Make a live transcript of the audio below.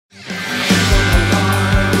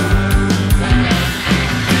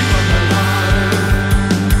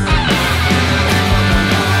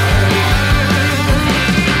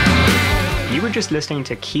just listening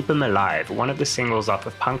to Keep 'Em Alive, one of the singles off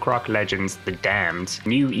of punk rock legends The Damned's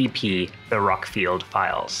new EP, The Rockfield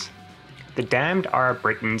Files. The Damned are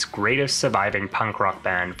Britain's greatest surviving punk rock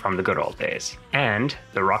band from the good old days. And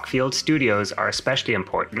the Rockfield studios are especially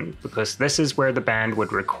important because this is where the band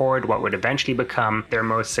would record what would eventually become their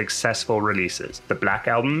most successful releases, the Black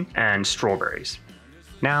Album and Strawberries.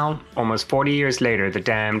 Now, almost 40 years later, The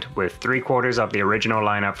Damned, with 3/4 of the original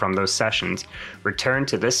lineup from those sessions, returned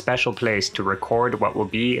to this special place to record what will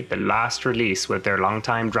be the last release with their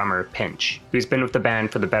longtime drummer, Pinch, who's been with the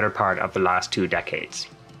band for the better part of the last 2 decades.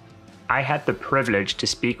 I had the privilege to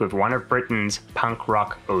speak with one of Britain's punk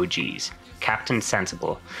rock OGs, Captain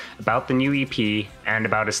Sensible, about the new EP and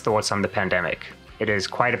about his thoughts on the pandemic. It is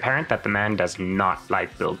quite apparent that the man does not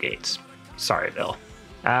like Bill Gates. Sorry, Bill.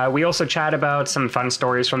 We also chat about some fun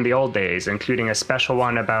stories from the old days, including a special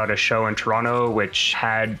one about a show in Toronto which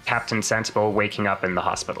had Captain Sensible waking up in the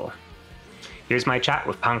hospital. Here's my chat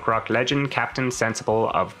with punk rock legend Captain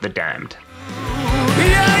Sensible of The Damned.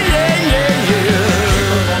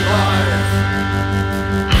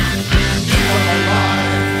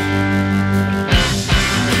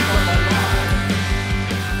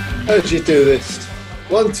 How'd you do this?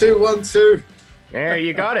 1, 2, 1, 2. There,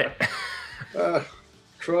 you got it.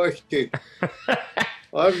 Crikey.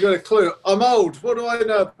 I haven't got a clue. I'm old. What do I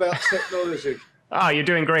know about technology? Oh, you're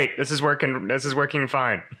doing great. This is working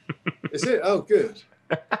fine. Is it? Oh, good.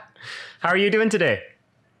 How are you doing today?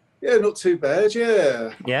 Yeah, not too bad.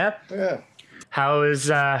 Yeah. Yeah? Yeah. How's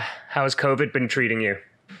COVID been treating you?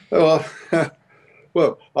 Oh,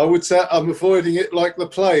 well, I would say I'm avoiding it like the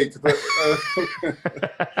plague, but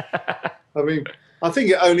I mean, I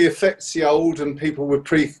think it only affects the old and people with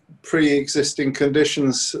pre-existing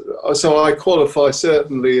conditions. So I qualify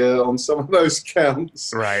certainly on some of those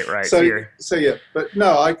counts. Right. So yeah, but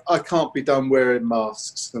no, I can't be done wearing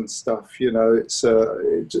masks and stuff. You know, it's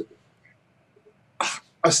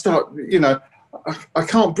I start. You know, I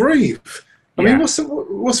can't breathe. I mean,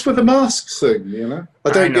 what's with the masks thing? You know,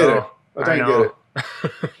 I don't get it. I don't get it.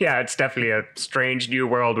 Yeah, it's definitely a strange new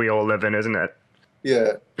world we all live in, isn't it?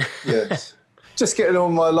 Yeah. Yes. Just getting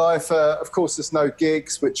on my life. Of course, there's no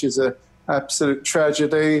gigs, which is an absolute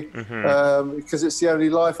tragedy because it's the only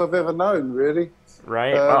life I've ever known, really.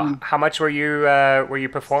 Right. Well, how much were you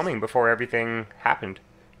performing before everything happened?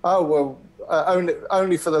 Oh, well,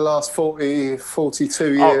 only for the last 42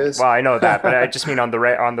 years. Oh, well, I know that, but I just mean on the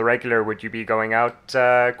regular, would you be going out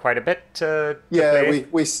quite a bit to play?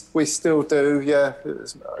 we still do, yeah,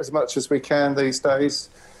 as much as we can these days.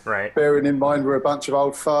 Right. Bearing in mind we're a bunch of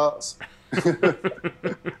old farts.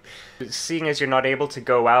 Seeing as you're not able to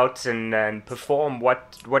go out and perform,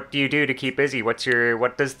 what do you do to keep busy? What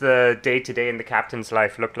does the day-to-day in the captain's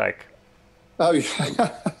life look like? Oh, yeah.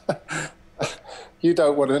 You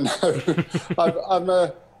don't want to know.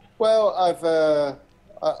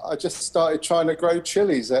 I just started trying to grow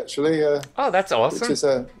chilies, actually. Oh, that's awesome. Which is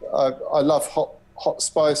I love hot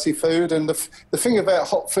spicy food, and the thing about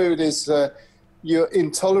hot food is your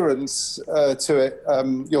intolerance to it,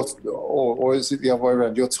 or is it the other way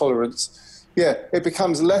around? Your tolerance, yeah, it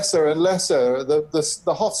becomes lesser and lesser.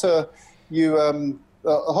 The hotter you,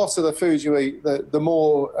 the hotter the food you eat, the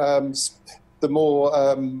more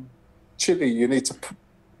chili you need to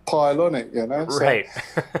pile on it. You know, right.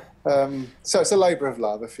 So it's a labour of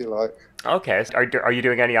love, if you like. Okay. Are you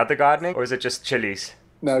doing any other gardening, or is it just chilies?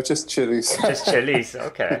 No, just chilies. Just chilies.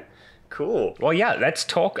 Okay. Cool. Well, yeah, let's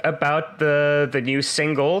talk about the new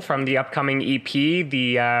single from the upcoming EP,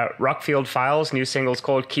 the Rockfield Files. New single's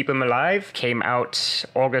called Keep 'Em Alive. Came out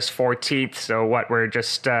August 14th, so we're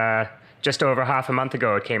just over half a month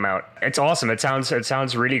ago it came out. It's awesome. It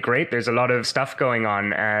sounds really great. There's a lot of stuff going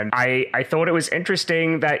on, and I thought it was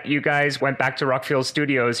interesting that you guys went back to Rockfield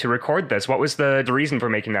Studios to record this. What was the reason for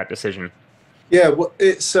making that decision? Yeah, well,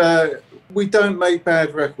 it's we don't make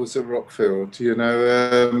bad records at Rockfield, you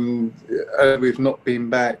know. We've not been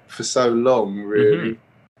back for so long, really.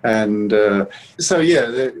 Mm-hmm. And so, yeah,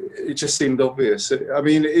 it just seemed obvious. I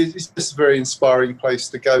mean, it's just a very inspiring place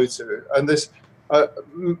to go to. And this,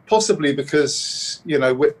 possibly because, you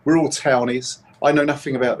know, we're all townies. I know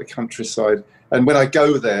nothing about the countryside. And when I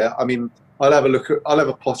go there, I mean, I'll have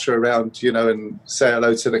a potter around, you know, and say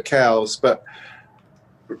hello to the cows. But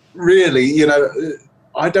really, you know,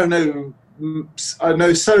 I don't know. I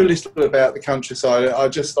know so little about the countryside. I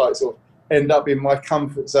just like sort of end up in my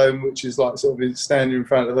comfort zone, which is like sort of standing in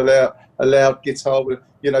front of a loud guitar with,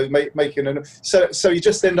 you know, making an. So you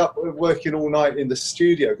just end up working all night in the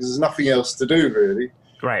studio because there's nothing else to do really.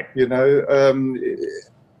 Right. You know.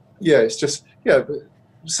 Yeah, it's just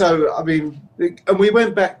so I mean, and we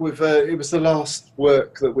went back with it was the last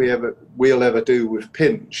work that we'll ever do with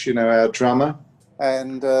Pinch, you know, our drummer.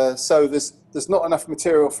 And so there's not enough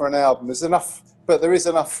material for an album. There's enough, but there is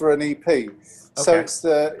enough for an EP. Okay. So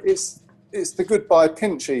it's the Goodbye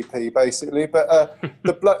Pinch EP basically. But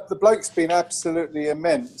the bloke's been absolutely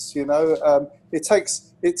immense. You know, it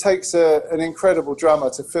takes an incredible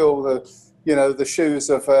drummer to fill the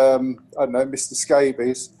shoes of I don't know, Mr.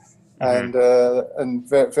 Scabies. And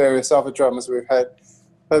various other drummers we've had.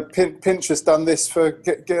 Pinch has done this for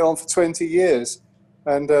get on for 20 years,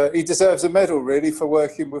 and he deserves a medal really for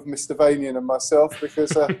working with Mr. Vanian and myself,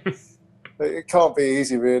 because it can't be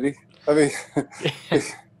easy really. I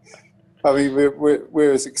mean,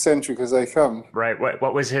 we're as eccentric as they come. Right.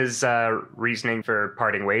 What was his reasoning for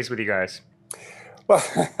parting ways with you guys? Well,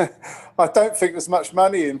 I don't think there's much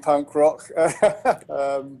money in punk rock.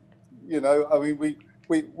 You know, I mean,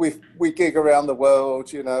 we gig around the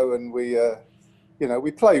world, you know, and we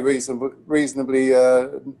play reasonably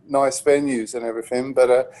nice venues and everything.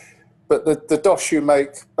 But the dosh you make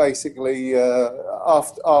basically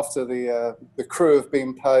after the crew have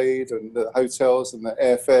been paid and the hotels and the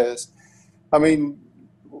airfares, I mean,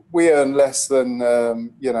 we earn less than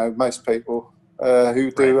you know, most people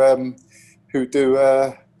who do.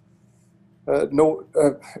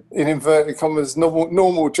 In inverted commas,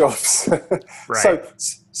 normal jobs. Right.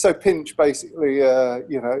 So Pinch basically,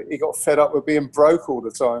 you know, he got fed up with being broke all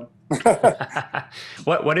the time.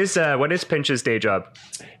 What is Pinch's day job?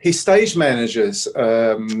 He stage manages.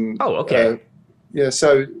 Okay. Yeah.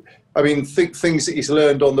 So I mean, things that he's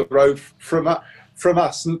learned on the road from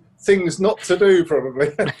us, and things not to do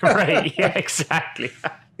probably. Right. Yeah. Exactly.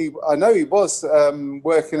 I know he was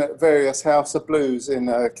working at various House of Blues in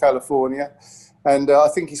California, and I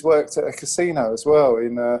think he's worked at a casino as well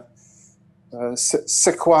in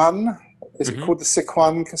Sequan. Is it called the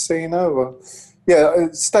Sequan Casino? Or, yeah,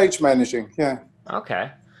 stage managing, yeah. Okay.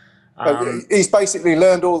 He's basically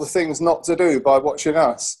learned all the things not to do by watching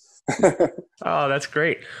us. Oh, that's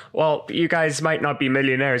great. Well, you guys might not be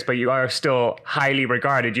millionaires, but you are still highly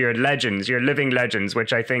regarded. You're legends. You're living legends,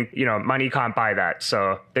 which I think, you know, money can't buy that.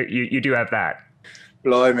 So you do have that.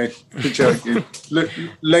 Blimey, you're joking.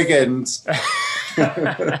 Legends.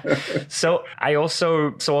 So I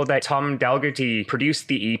also saw that Tom Dalgetty produced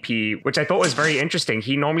the EP, which I thought was very interesting.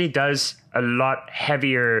 He normally does a lot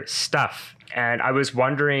heavier stuff, and I was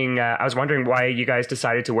wondering why you guys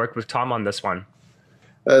decided to work with Tom on this one.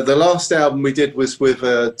 The last album we did was with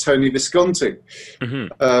Tony Visconti,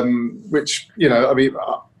 which, you know, I mean,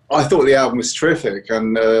 I thought the album was terrific,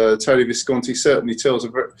 and Tony Visconti certainly tells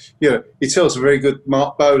a very good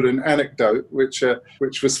Mark Bolan anecdote, which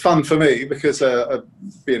was fun for me because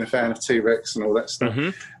being a fan of T-Rex and all that stuff.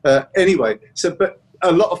 Anyway, but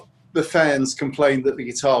a lot of the fans complained that the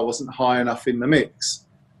guitar wasn't high enough in the mix,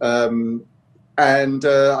 and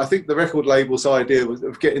I think the record label's idea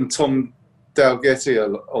of getting Tom Dalgetty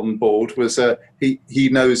on board was he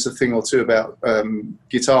knows a thing or two about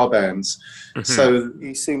guitar bands, so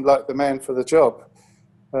he seemed like the man for the job.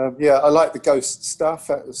 Yeah, I like the Ghost stuff.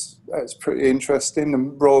 That's pretty interesting.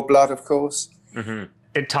 And Raw Blood, of course.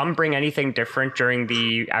 Did Tom bring anything different during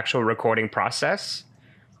the actual recording process?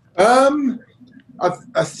 I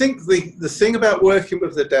think the thing about working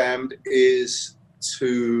with the Damned is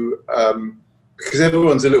to because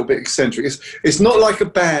everyone's a little bit eccentric. It's not like a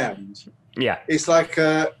band. Yeah, it's like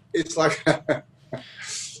a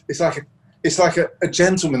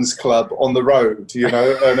gentleman's club on the road, you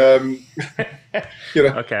know, and you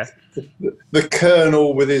know, okay. The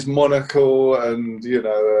Colonel with his monocle, and you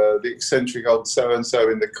know, the eccentric old so and so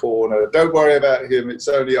in the corner. Don't worry about him; it's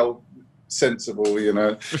only old sensible, you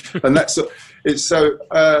know. And it's so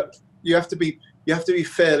you have to be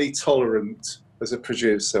fairly tolerant as a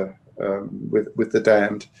producer with the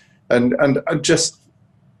Damned, and just.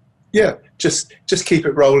 Yeah, just keep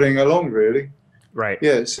it rolling along, really. Right.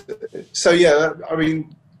 Yes. So yeah, I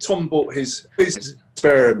mean, Tom bought his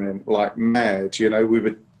experiment like mad. You know, we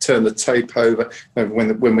would turn the tape over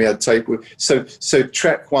when we had tape. So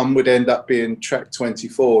track 1 would end up being track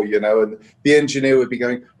 24. You know, and the engineer would be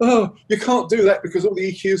going, "Oh, you can't do that because all the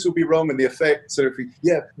EQs will be wrong and the effects and everything."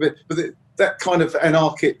 Yeah, but that kind of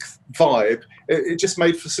anarchic vibe, it just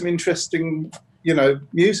made for some interesting, you know,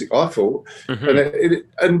 music, I thought.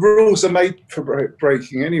 And rules are made for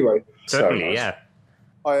breaking anyway. Certainly, so, yeah.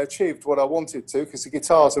 I achieved what I wanted to because the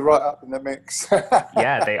guitars are right up in the mix.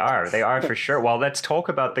 Yeah, they are for sure. Well, let's talk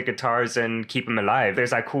about the guitars and Keep 'Em Alive. There's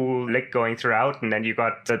that cool lick going throughout, and then you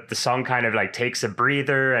got the song kind of like takes a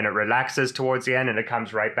breather and it relaxes towards the end and it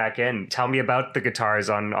comes right back in. Tell me about the guitars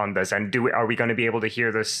on this, and are we going to be able to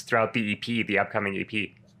hear this throughout the EP, the upcoming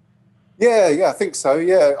EP? Yeah, I think so.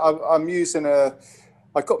 Yeah, I'm using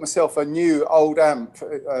I got myself a new old amp.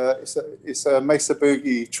 It's a Mesa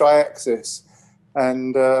Boogie Triaxis,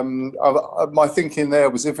 and my thinking there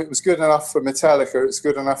was if it was good enough for Metallica, it's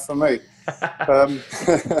good enough for me. Um,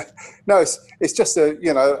 no, it's just a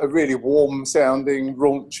really warm sounding,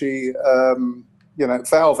 raunchy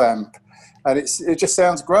valve amp, and it just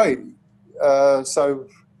sounds great. So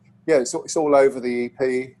yeah, it's all over the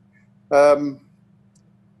EP.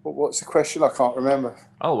 What's the question? I can't remember.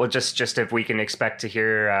 Oh, well, just if we can expect to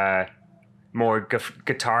hear more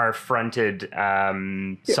guitar-fronted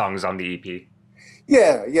songs on the EP.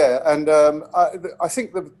 Yeah, and I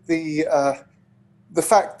think the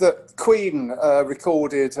fact that Queen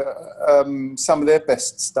recorded some of their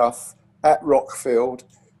best stuff at Rockfield,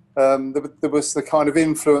 there was the kind of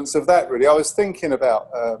influence of that. Really, I was thinking about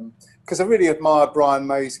because I really admire Brian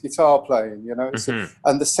May's guitar playing.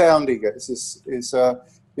 And the sound he gets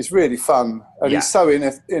is really fun, and he's so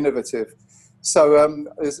innovative. So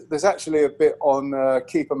there's actually a bit on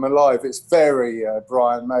 "Keep 'Em Alive." It's very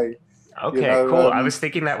Brian May. Okay, cool. I was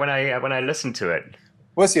thinking that when I listened to it.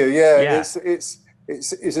 Was you? Yeah.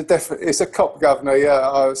 It's a cop governor. Yeah,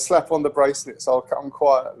 I'll slap on the bracelets. I'll come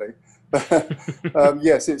quietly.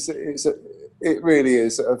 Yes, it really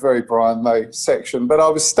is a very Brian May section. But I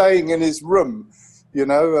was staying in his room,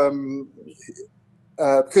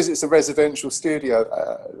 because it's a residential studio.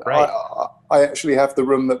 Right. I actually have the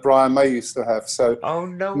room that Brian May used to have. So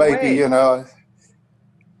maybe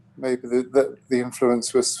maybe the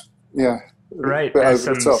influence was right. There's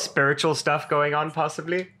some spiritual stuff going on,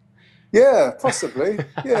 possibly. Yeah, possibly.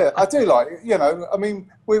 Yeah, I do like. I mean,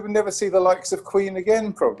 we would never see the likes of Queen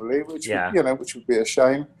again, probably, which would be a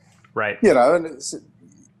shame. Right. And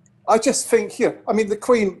I just think, I mean, the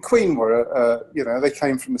Queen were, they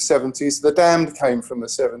came from the 70s. The Damned came from the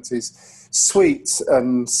 70s. Sweet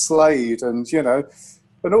and Slade and,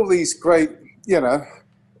 and all these great, I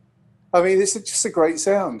mean, it's just a great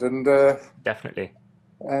sound. And definitely.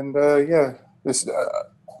 And, this,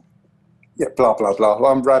 blah, blah, blah.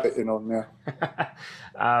 I'm rabbiting on now.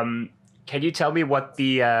 Can you tell me what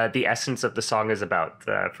the essence of the song is about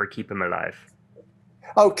for Keep 'Em Alive?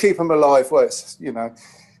 Oh, Keep 'Em Alive. Well, it's,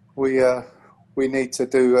 we need to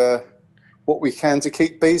do what we can to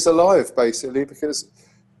keep bees alive, basically, because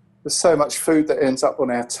there's so much food that ends up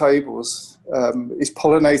on our tables is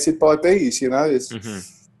pollinated by bees. It's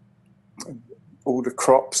all the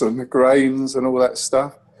crops and the grains and all that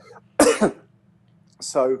stuff.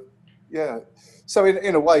 So, yeah. So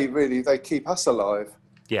in a way, really, they keep us alive.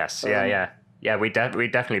 Yes. Yeah. We'd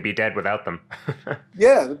definitely be dead without them.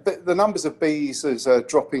 Yeah, the numbers of bees is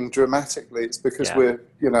dropping dramatically. It's because we're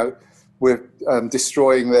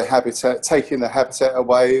destroying their habitat, taking their habitat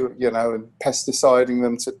away, and pesticiding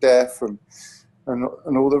them to death, and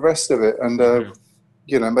all the rest of it. And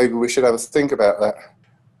maybe we should have a think about that.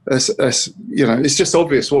 It's just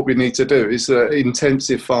obvious what we need to do is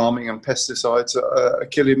intensive farming and pesticides are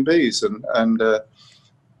killing bees, and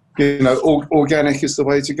organic is the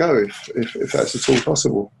way to go if that's at all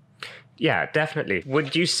possible. Yeah, definitely.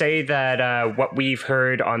 Would you say that what we've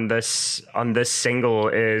heard on this single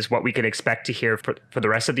is what we can expect to hear for the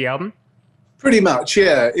rest of the album? Pretty much,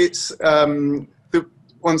 yeah. It's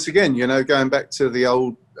once again, going back to the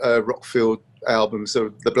old Rockfield albums,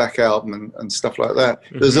 so the Black Album and stuff like that.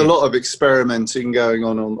 Mm-hmm. There's a lot of experimenting going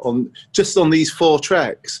on just on these 4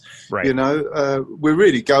 tracks. Right. We're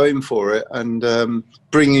really going for it and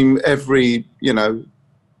bringing everything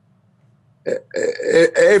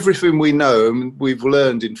we know and we've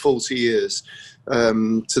learned in 40 years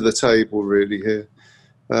to the table, really, here.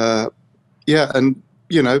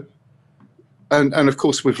 And of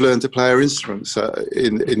course, we've learned to play our instruments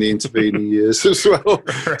in the intervening years as well.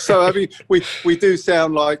 Right. So, I mean, we do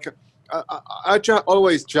sound like... I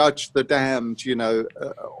always judge the Damned,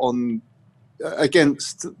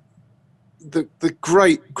 against the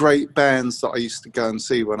great bands that I used to go and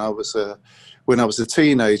see when I was a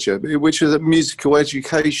teenager, which was a musical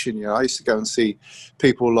education. I used to go and see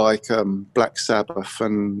people like Black Sabbath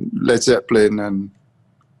and Led Zeppelin and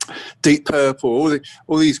Deep Purple,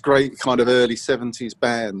 all these great kind of early 70s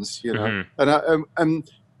bands, Mm-hmm.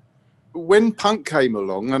 And when punk came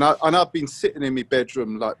along, and I've been sitting in my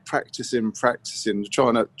bedroom like practicing,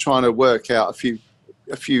 trying to work out a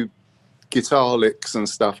few guitar licks and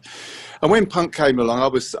stuff. And when punk came along, I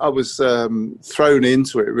was thrown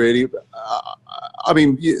into it, really. I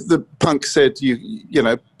mean, the punk said you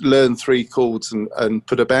learn 3 chords and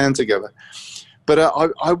put a band together. But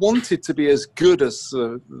I wanted to be as good as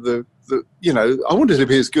I wanted to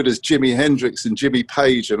be as good as Jimi Hendrix and Jimmy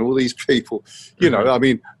Page and all these people. Mm-hmm. I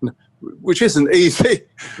mean, which isn't easy.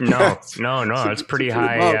 No. It's pretty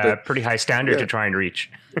high standard to Yeah. try and reach.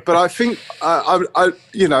 But I think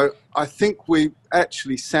I think we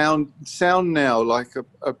actually sound now like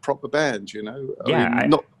a proper band. Yeah, I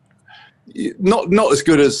mean, not as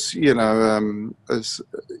good as as.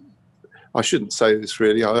 I shouldn't say this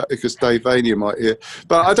really because Dave Vanier might hear,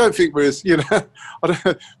 but I don't think we're as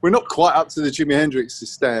we're not quite up to the Jimi Hendrix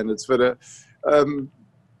standards, but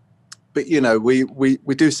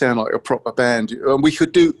we do sound like a proper band, and we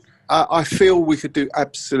could do. I feel we could do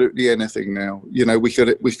absolutely anything now. We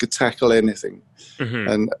could tackle anything,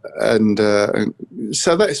 and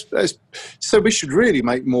so that's so we should really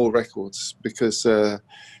make more records because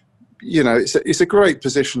it's a great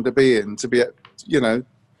position to be in, to be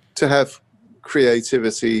to have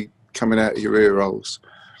creativity coming out of your ear holes.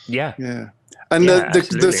 Yeah. And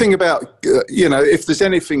the thing about if there's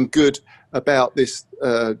anything good about this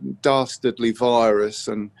dastardly virus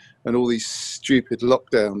and all these stupid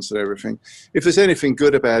lockdowns and everything, if there's anything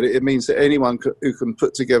good about it, it means that anyone who can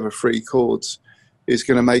put together 3 chords is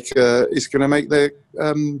going to make their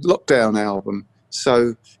lockdown album.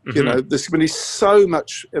 So there's going to be so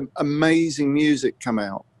much amazing music come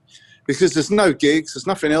out because there's no gigs, there's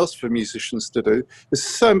nothing else for musicians to do.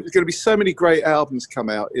 There's going to be so many great albums come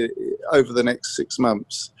out over the next 6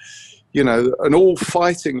 months, and all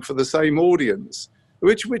fighting for the same audience,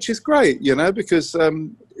 which is great, because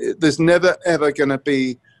there's never ever going to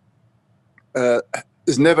be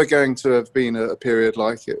there's never going to have been a period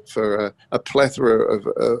like it for a plethora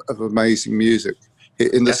of amazing music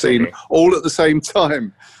in the scene all at the same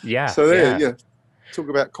time. Yeah. So talk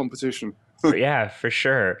about competition. Yeah, for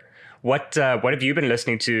sure. What have you been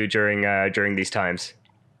listening to during these times?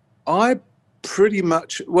 I pretty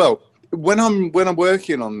much when I'm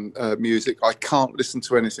working on music, I can't listen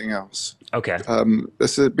to anything else. Okay.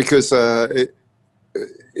 Because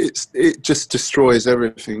it just destroys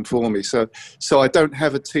everything for me. So I don't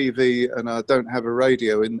have a TV and I don't have a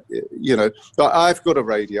radio. But I've got a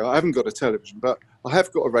radio. I haven't got a television, but I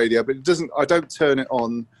have got a radio. But I don't turn it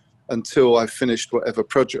on until I've finished whatever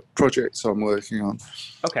projects I'm working on.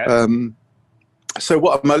 Okay. So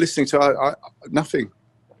what am I listening to? Nothing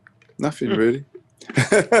really.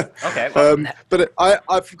 Okay. Well, but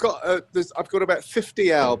I've got about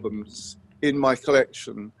 50 albums in my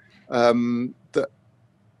collection. That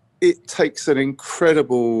it takes an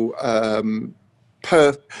incredible a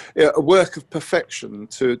work of perfection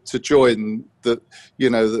to join the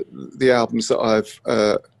albums that I've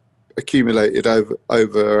accumulated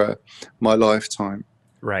over my lifetime.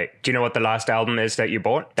 Right. Do you know what the last album is that you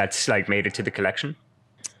bought that's made it to the collection?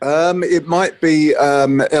 It might be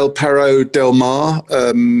El Perro Del Mar,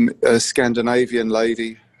 a Scandinavian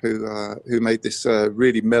lady who made this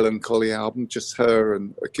really melancholy album, just her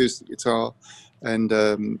and acoustic guitar, and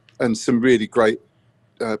some really great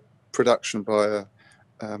production by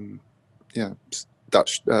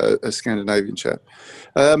Dutch, a Scandinavian chap.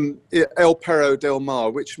 El Perro Del Mar,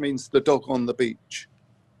 which means the dog on the beach.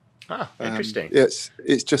 Ah, interesting. It's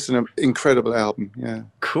just an incredible album. Yeah.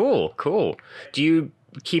 Cool. Do you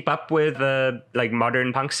keep up with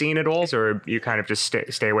modern punk scene at all, or you kind of just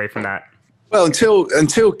stay away from that? Well,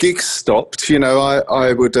 until gigs stopped,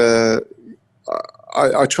 I would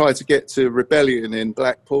I try to get to Rebellion in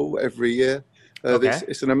Blackpool every year.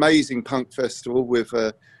 It's an amazing punk festival with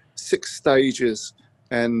 6 stages,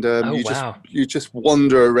 and you just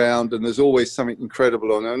wander around, and there's always something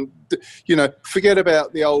incredible on. And forget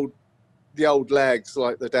about the old lags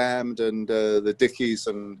like the Damned and the Dickies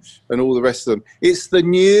and all the rest of them. It's the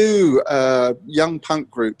new young punk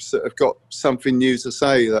groups that have got something new to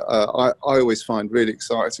say that I always find really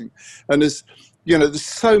exciting. And there's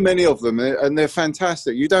so many of them, and they're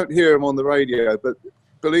fantastic. You don't hear them on the radio, but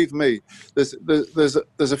believe me, there's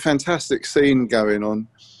a fantastic scene going on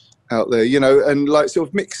out there. And sort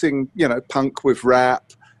of mixing punk with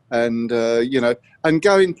rap, and and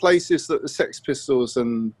going places that the Sex Pistols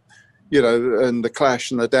and and the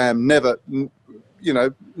Clash and the Damned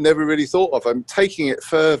never really thought of. I'm taking it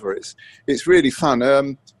further. It's really fun.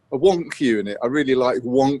 A Wonk Unit. I really like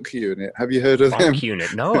Wonk Unit. Have you heard of them? Wonk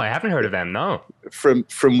Unit? No, I haven't heard of them. No.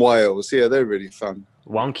 From Wales. Yeah, they're really fun.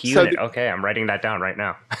 Wonk Unit. Okay, I'm writing that down right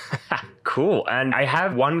now. Cool. And I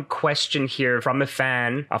have one question here from a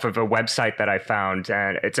fan off of a website that I found,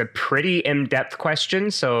 and it's a pretty in-depth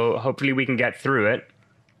question, so hopefully we can get through it.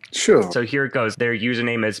 Sure. So here it goes. Their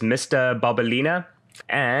username is Mr. Bobalina,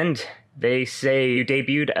 and they say you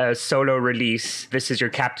debuted a solo release, This Is Your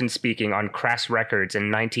Captain Speaking, on Crass Records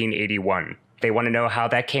in 1981. They want to know how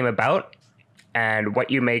that came about and what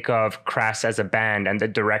you make of Crass as a band and the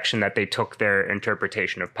direction that they took their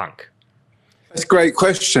interpretation of punk. That's a great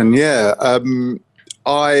question. Yeah,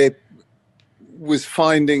 I was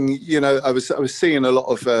finding, I was seeing a lot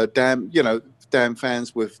of Damned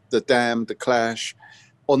fans with the Damned, the Clash,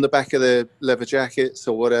 on the back of their leather jackets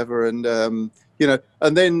or whatever, and and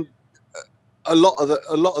then a lot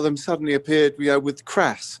of them suddenly appeared, with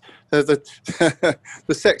Crass. The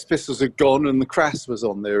Sex Pistols had gone, and the Crass was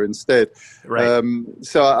on there instead. Right.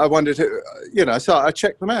 So I wondered, so I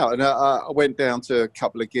checked them out, and I went down to a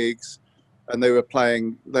couple of gigs, and they were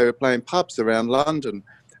playing pubs around London,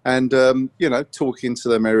 and talking to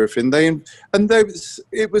them, everything.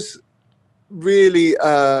 It was really.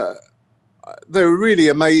 They were really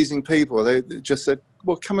amazing people. They just said,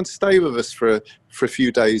 "Well, come and stay with us for a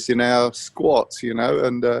few days in our squat,"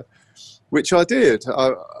 and which I did.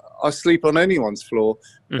 I sleep on anyone's floor,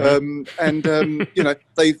 and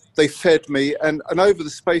they fed me, and over the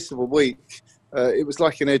space of a week, it was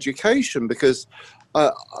like an education, because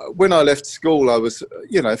when I left school, I was,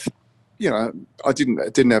 I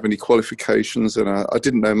didn't have any qualifications, and I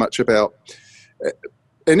didn't know much about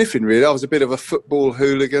anything really. I was a bit of a football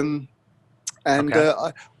hooligan. And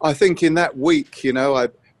I think in that week,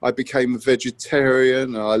 I became a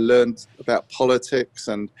vegetarian, and I learned about politics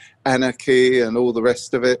and anarchy and all the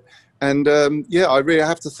rest of it. And I really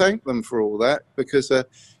have to thank them for all that, because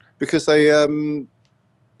they, I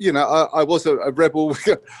was a rebel.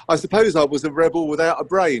 I suppose I was a rebel without a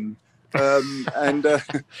brain, and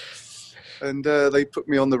they put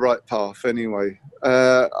me on the right path anyway.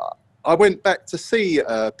 I went back to see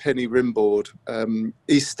Penny Rimbaud.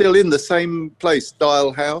 He's still in the same place,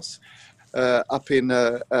 Dial House, up in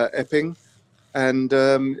Epping, and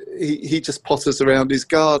he just potters around his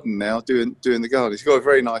garden now, doing the garden. He's got a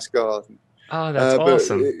very nice garden. Oh, that's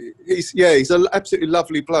awesome. He's an absolutely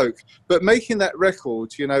lovely bloke. But making that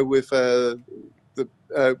record, with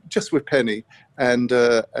just with Penny and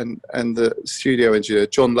the studio engineer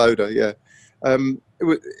John Loader,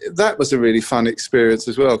 that was a really fun experience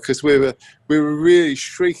as well, because we were really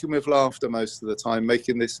shrieking with laughter most of the time,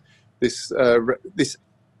 making this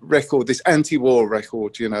record, this anti-war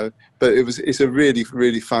record, But it's a really,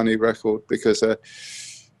 really funny record, because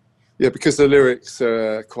because the lyrics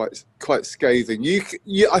are quite scathing.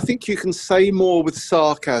 I think you can say more with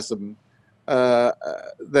sarcasm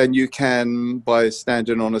than you can by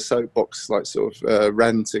standing on a soapbox, like sort of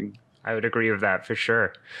ranting. I would agree with that for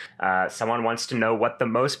sure. Someone wants to know what the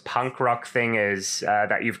most punk rock thing is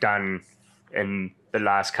that you've done in the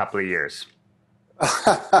last couple of years.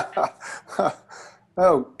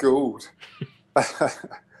 Oh, God.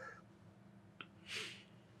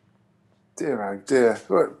 Dear, oh dear.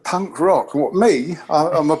 What, punk rock? What, me?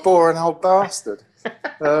 I'm a boring old bastard.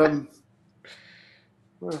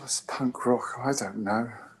 What's punk rock? I don't know.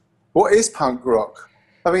 What is punk rock?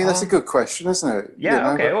 I mean, that's a good question, isn't it?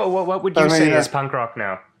 Yeah, okay. Well, what would you say is punk rock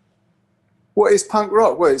now? What is punk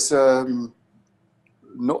rock? Well, it's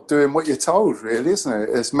not doing what you're told, really, isn't it?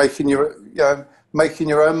 It's making your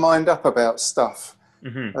own mind up about stuff.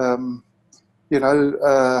 Mm-hmm.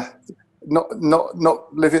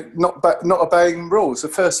 Not living, not obeying rules. The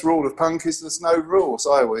first rule of punk is there's no rules.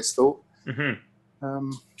 I always thought.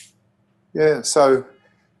 Mm-hmm. So.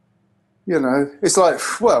 It's like,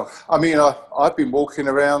 well, I mean, I've been walking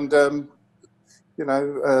around, the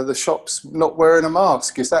shops not wearing a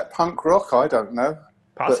mask. Is that punk rock? I don't know.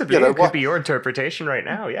 Possibly. But, it could be your interpretation right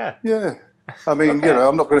now, yeah. Yeah. I mean,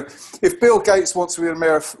 I'm not going to... If Bill Gates wants to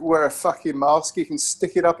wear a fucking mask, he can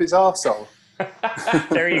stick it up his arsehole.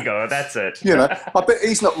 There you go. That's it. I bet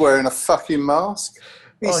he's not wearing a fucking mask.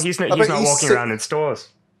 He's not walking around in stores.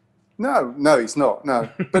 No, he's not, no.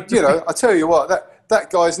 But, I tell you what, that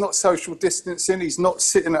guy's not social distancing. He's not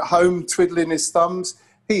sitting at home twiddling his thumbs.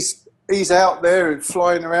 He's out there and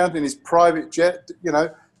flying around in his private jet,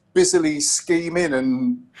 busily scheming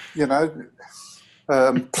and,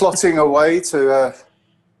 plotting away to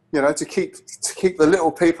keep the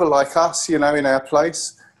little people like us, in our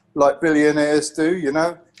place, like billionaires do.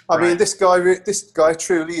 I mean, this guy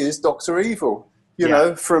truly is Dr. Evil.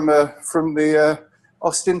 From the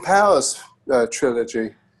Austin Powers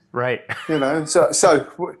trilogy. Right. So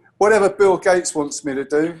whatever Bill Gates wants me to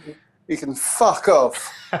do, he can fuck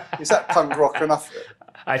off. Is that punk rock enough?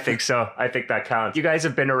 I think so. I think that counts. You guys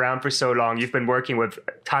have been around for so long. You've been working with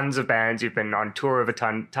tons of bands. You've been on tour with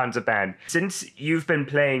tons of bands. Since you've been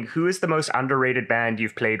playing, who is the most underrated band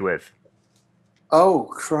you've played with? Oh,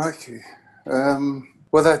 crikey. Well,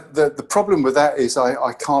 the problem with that is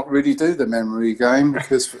I can't really do the memory game,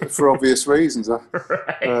 because for obvious reasons.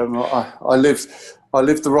 Right. I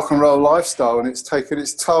lived the rock and roll lifestyle, and it's taken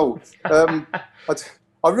its toll.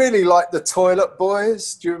 I really like the Toilet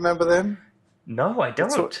Boys. Do you remember them? No, I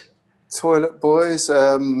don't. Toilet Boys,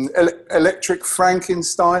 Electric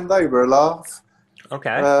Frankenstein. They were a laugh.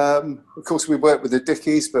 Okay. Of course, we worked with the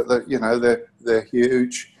Dickies, but they're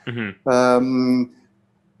huge. Mm-hmm.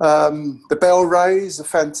 The Bell Rays are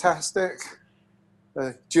fantastic.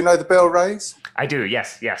 Do you know the Bell Rays? I do.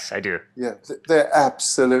 Yes, I do. Yeah, they're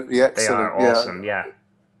absolutely excellent. They are awesome. Yeah.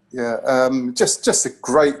 Just a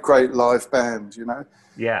great live band.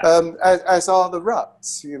 Yeah. As are the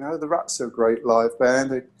Ruts. The Ruts are a great live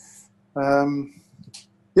band.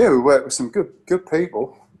 We work with some good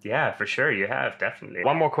people. Yeah, for sure. You have, definitely.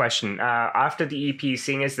 One more question. After the EP,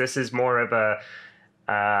 seeing as this is more of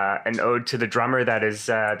an ode to the drummer that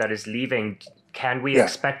is leaving, can we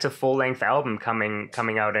expect a full-length album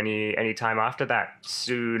coming out any time after that,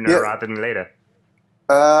 sooner rather than later?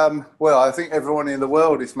 Well, I think everyone in the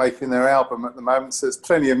world is making their album at the moment, so there's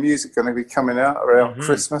plenty of music going to be coming out around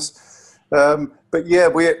Christmas. But yeah,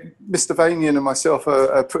 Mr. Vanian and myself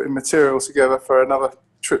are putting material together for another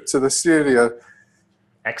trip to the studio.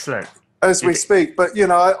 Excellent. As we speak. But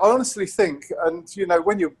I honestly think, and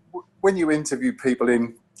when you interview people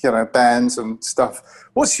in bands and stuff,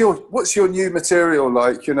 what's your new material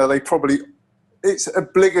like? They probably, it's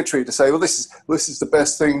obligatory to say, well, this is the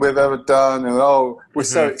best thing we've ever done, and we're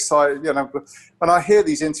so excited, And I hear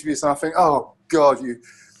these interviews and I think, oh God,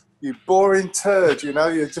 you boring turd,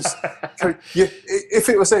 you're just if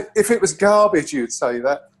it was garbage, you'd say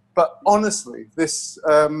that. But honestly, this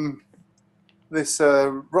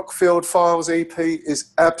Rockfield Files EP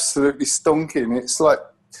is absolutely stonking. It's like,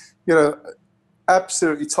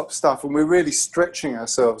 absolutely top stuff, and we're really stretching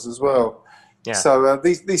ourselves as well. Yeah. So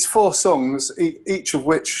these 4 songs, each of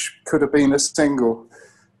which could have been a single,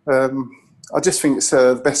 I just think it's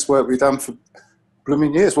the best work we've done for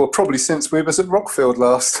blooming years. Well, probably since we was at Rockfield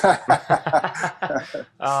last.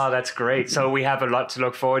 Oh, that's great. So we have a lot to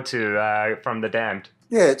look forward to from The Damned.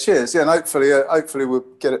 Yeah, cheers. Yeah, and hopefully we'll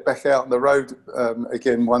get it back out on the road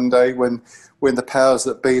again one day when the powers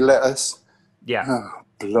that be let us. Yeah. Oh,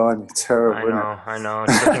 blimey, terrible. I know.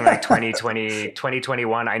 It's looking like 2020,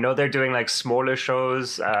 2021. I know they're doing like smaller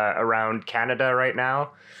shows around Canada right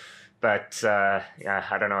now, but I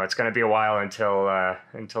don't know. It's going to be a while until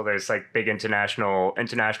there's like big international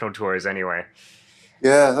tours anyway.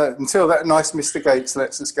 Yeah, until that nice Mr. Gates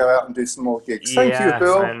lets us go out and do some more gigs. Thank you,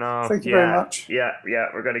 Bill. I know. Thank you very much. Yeah,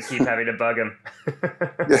 we're going to keep having to bug him.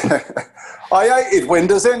 Yeah. I hated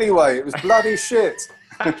Windows anyway. It was bloody shit.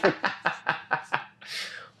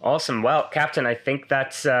 Awesome. Well, Captain, I think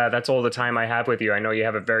that's all the time I have with you. I know you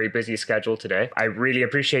have a very busy schedule today. I really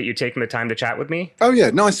appreciate you taking the time to chat with me. Oh, yeah.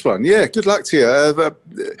 Nice one. Yeah. Good luck to you.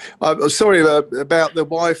 I'm sorry about the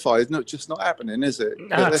Wi-Fi. It's just not happening, is it?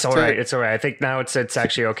 No, it's all right. It's all right. I think now it's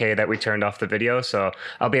actually okay that we turned off the video, so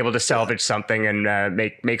I'll be able to salvage something and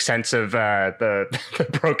make sense of the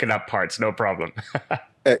broken up parts. No problem.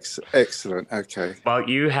 Excellent. Okay. Well,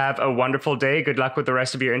 you have a wonderful day. Good luck with the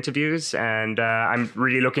rest of your interviews, and I'm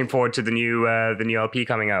really looking forward to the new LP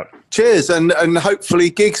coming out. Cheers, and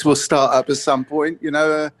hopefully gigs will start up at some point.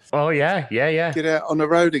 Oh yeah. Get out on the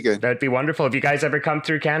road again. That'd be wonderful. If you guys ever come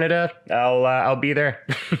through Canada, I'll be there.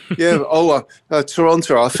 Yeah.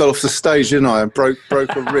 Toronto. I fell off the stage, didn't I? And broke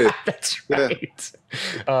a rib. That's right.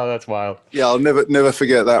 Yeah. Oh, that's wild. Yeah, I'll never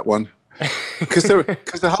forget that one. Because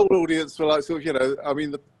the whole audience were like, sort of, I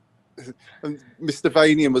mean, Mr.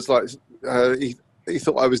 Vanian was like, he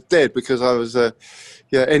thought I was dead because I was,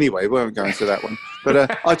 anyway, we won't go into that one.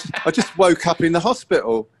 But I just woke up in the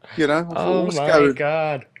hospital, I thought, oh my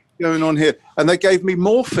God, going on here? And they gave me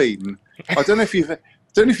morphine. I don't know if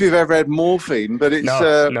you've ever had morphine, but it's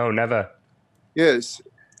no, never. Yes.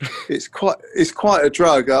 It's quite a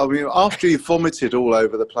drug. I mean, after you vomited all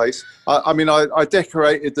over the place, I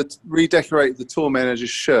redecorated the tour manager's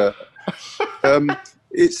shirt.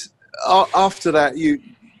 It's after that you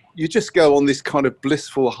just go on this kind of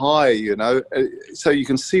blissful high, so you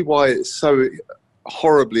can see why it's so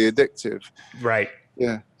horribly addictive. Right.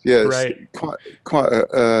 Yeah. It's quite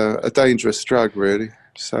a dangerous drug, really.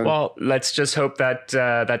 So, well, let's just hope that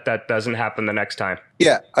that doesn't happen the next time.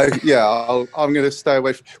 Yeah, I'm going to stay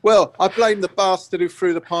away from. Well, I blame the bastard who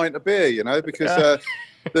threw the pint of beer, because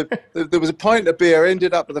there was a pint of beer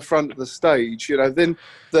ended up at the front of the stage. Then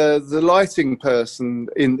the lighting person,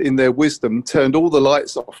 in their wisdom, turned all the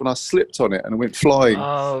lights off, and I slipped on it and went flying.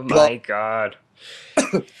 Oh my God!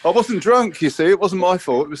 I wasn't drunk, you see. It wasn't my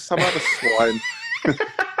fault. It was some other swine.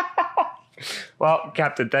 Well,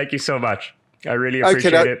 Captain, thank you so much. I really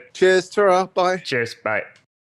appreciate it. Cheers, ta-ra, bye. Cheers, bye.